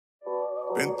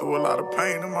Been through a lot of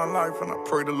pain in my life, and I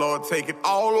pray the Lord take it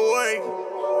all away.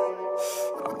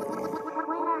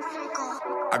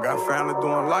 I got family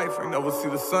doing life, ain't never see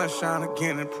the sunshine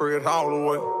again, and pray it all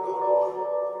away.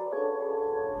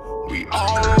 We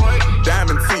all the way.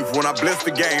 Diamond teeth when I blessed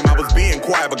the game. I was being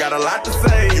quiet, but got a lot to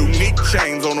say. Unique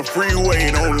chains on the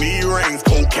freeway, don't need rings.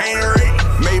 Cocaine rate.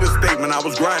 Made a statement, I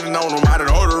was grinding on them. I done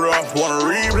order up, wanna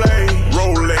replay.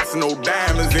 Rolex, no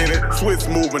diamonds in it. Swiss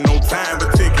moving, no time for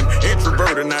ticking.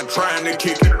 Introverted, not trying to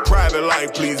kick it. Private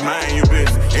life, please mind your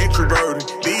business. Introverted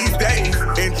these days.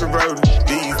 Introverted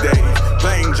these days.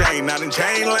 Plain Jane, not in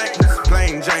chain lanes.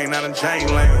 Plain Jane, not in chain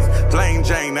lanes. Plain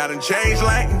Jane, not in change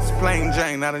lanes. Plain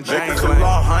Jane, not in chain lanes.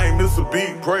 Allah, I ain't miss a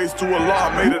beat. Praise to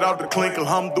Allah, made it out the clink.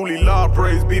 Alhamdulillah,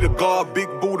 praise be to God. Big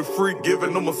booty freak,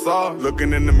 giving them a massage.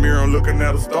 Looking in the mirror, looking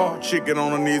at a star. Chick get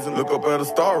on her knees and look up at a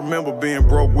star. Remember being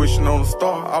broke, wishing on a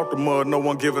star. Out the mud, no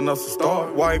one giving us a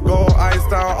star. White gold,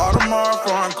 iced out, Audemars.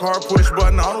 Foreign car, push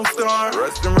button, auto start.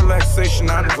 Rest and relaxation,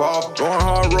 not involved. Going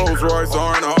hard, Rolls Royce,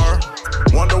 R&R.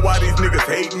 Wonder why these niggas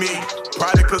hate me.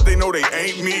 Probably cause they know they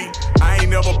ain't me. I ain't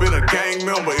never been a gang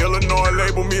member. Illinois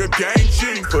label me a gang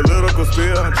chief. Political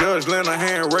spill, Judge lent a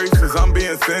hand racist. I'm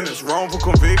being sentenced, wrongful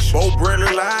conviction. Bo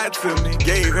Bradley lied to me.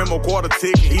 Gave him a quarter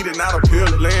ticket, he did not appeal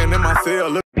it. Laying in my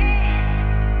cell.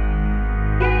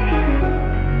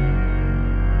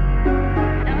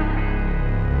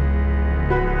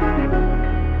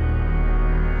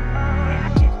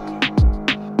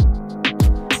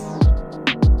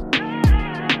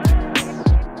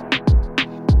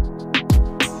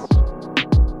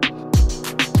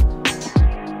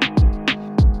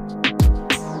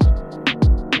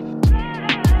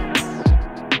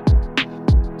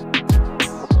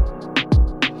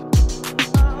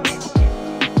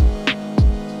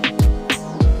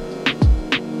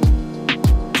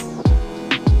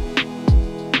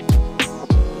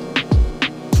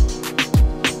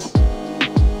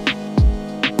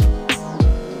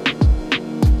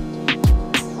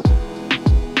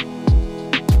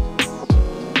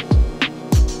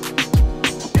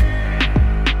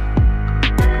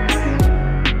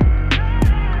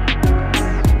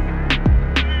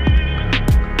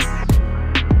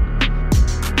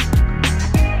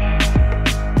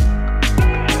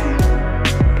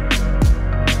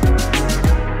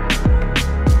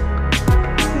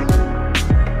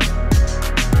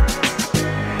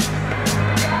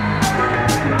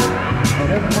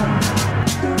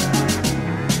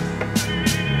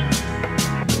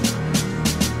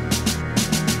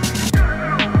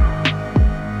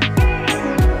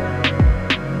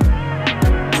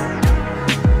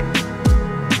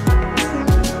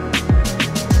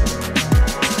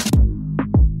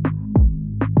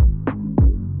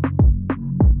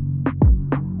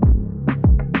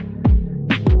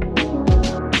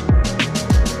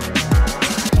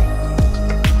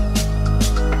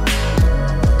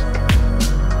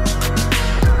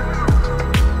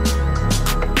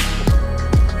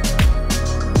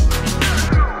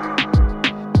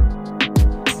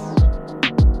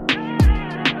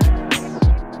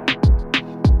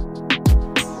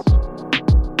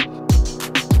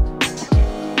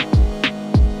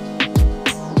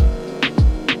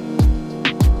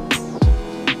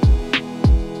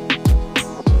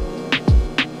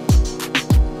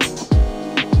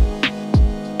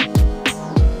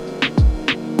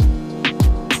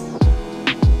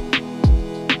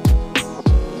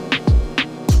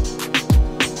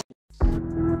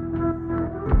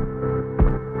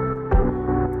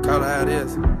 Call it how it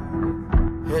is.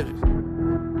 Hendrix.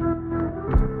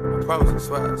 I promise you,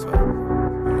 swag. Let's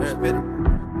spit it.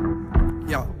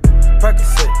 Yo,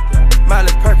 Percocet,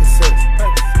 Miley Percocet,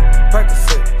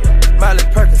 Miley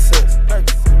Percocet,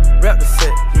 rep the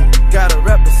set, gotta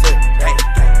rep the set.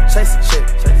 Chase a chick,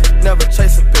 never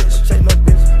chase a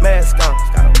bitch. Mask on,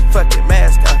 fuck it,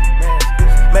 mask on.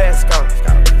 Mask on,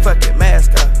 fuck it,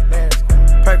 mask on.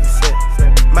 Percocet,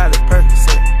 Miley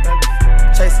Percocet.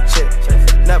 Chase a chick,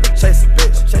 never chase a bitch.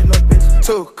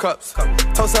 2 cups,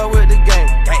 toast up with the game.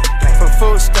 From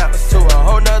food stamps to a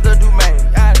whole nother domain.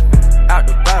 Out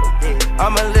the bottle,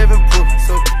 I'm a living proof.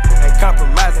 Ain't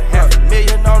compromising,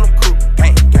 $500,000 on the coupe.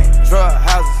 Drug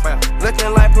houses,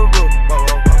 looking like Peru.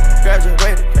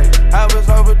 Graduated, I was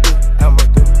overdue.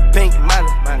 Pink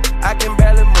Miley, I can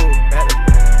barely move.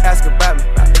 Ask about me,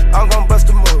 I'm gon' bust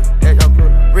a move.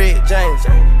 Red James,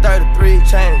 33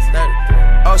 chains.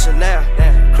 Ocean now,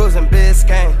 cruising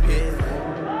Biscayne.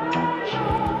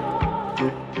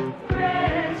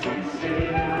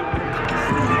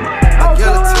 I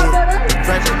guillotine,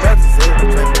 drinking represent,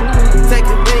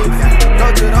 taking beans, go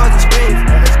to those extremes.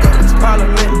 Let's go to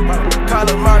Parliament,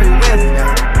 Calamari wins.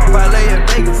 Parlay in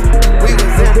Vegas, we was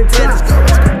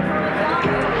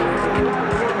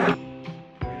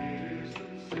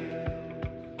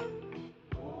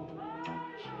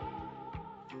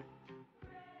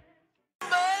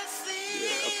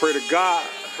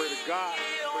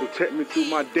protect me through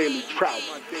my daily travel.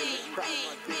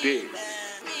 You dig?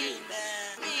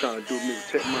 I'm trying to do me,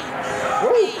 protect my.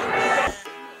 Woo!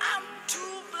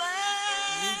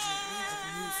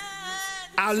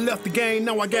 I left the game,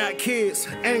 now I got kids.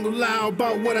 Ain't gonna lie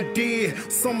about what I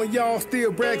did. Some of y'all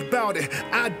still brag about it.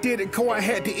 I did it cause I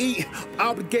had to eat.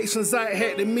 Obligations I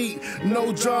had to meet.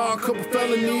 No job, couple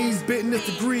felonies. Business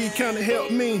degree kinda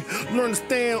helped me learn to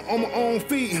stand on my own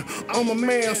feet. I'm a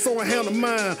man, so I handle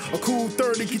mine. A cool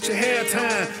 30, get your hair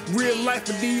time. Real life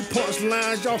with these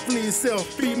punchlines. Y'all flee yourself.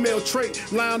 Female trait,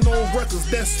 lying on records.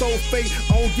 That's so fake,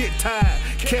 I don't get tired.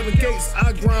 Kevin Gates,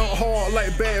 I grind hard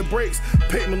like bad breaks.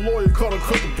 Pay my lawyer, cut a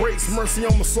couple breaks. Mercy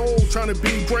on my soul, trying to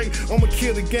be great. I'ma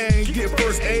kill the gang, get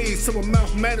first aid. Simple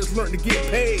mathematics, learn to get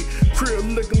paid. Crib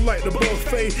looking like the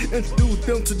buffet. Introduce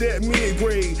them to that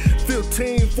mid-grade.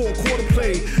 15 for a quarter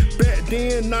play. Back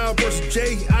then, now versus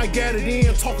Jay. I got it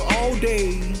in, talking all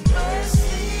day.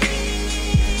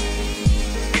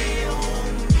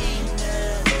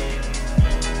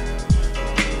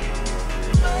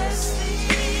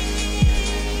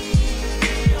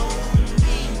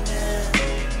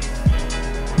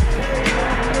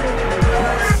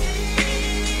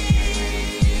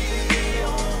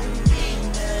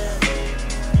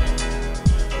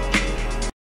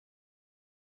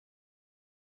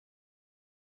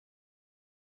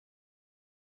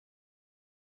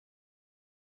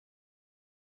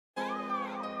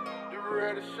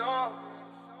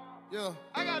 Yeah.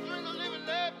 I got dreams of living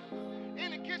lavish.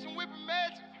 In the kitchen whipping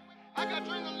magic. I got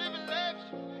dreams of living lavish.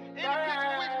 In the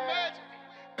kitchen whipping magic.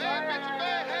 Bad bitch,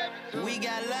 bad habits. We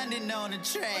got London on the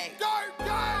track.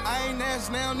 I ain't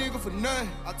asked now, nigga, for nothing.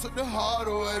 I took the heart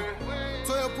away.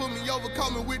 12 put me over,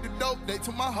 coming with the dope. They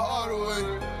took my heart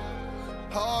away.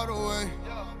 Heart away.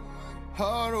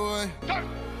 Heart away.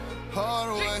 Heart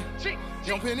away.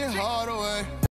 Young Penny, heart away.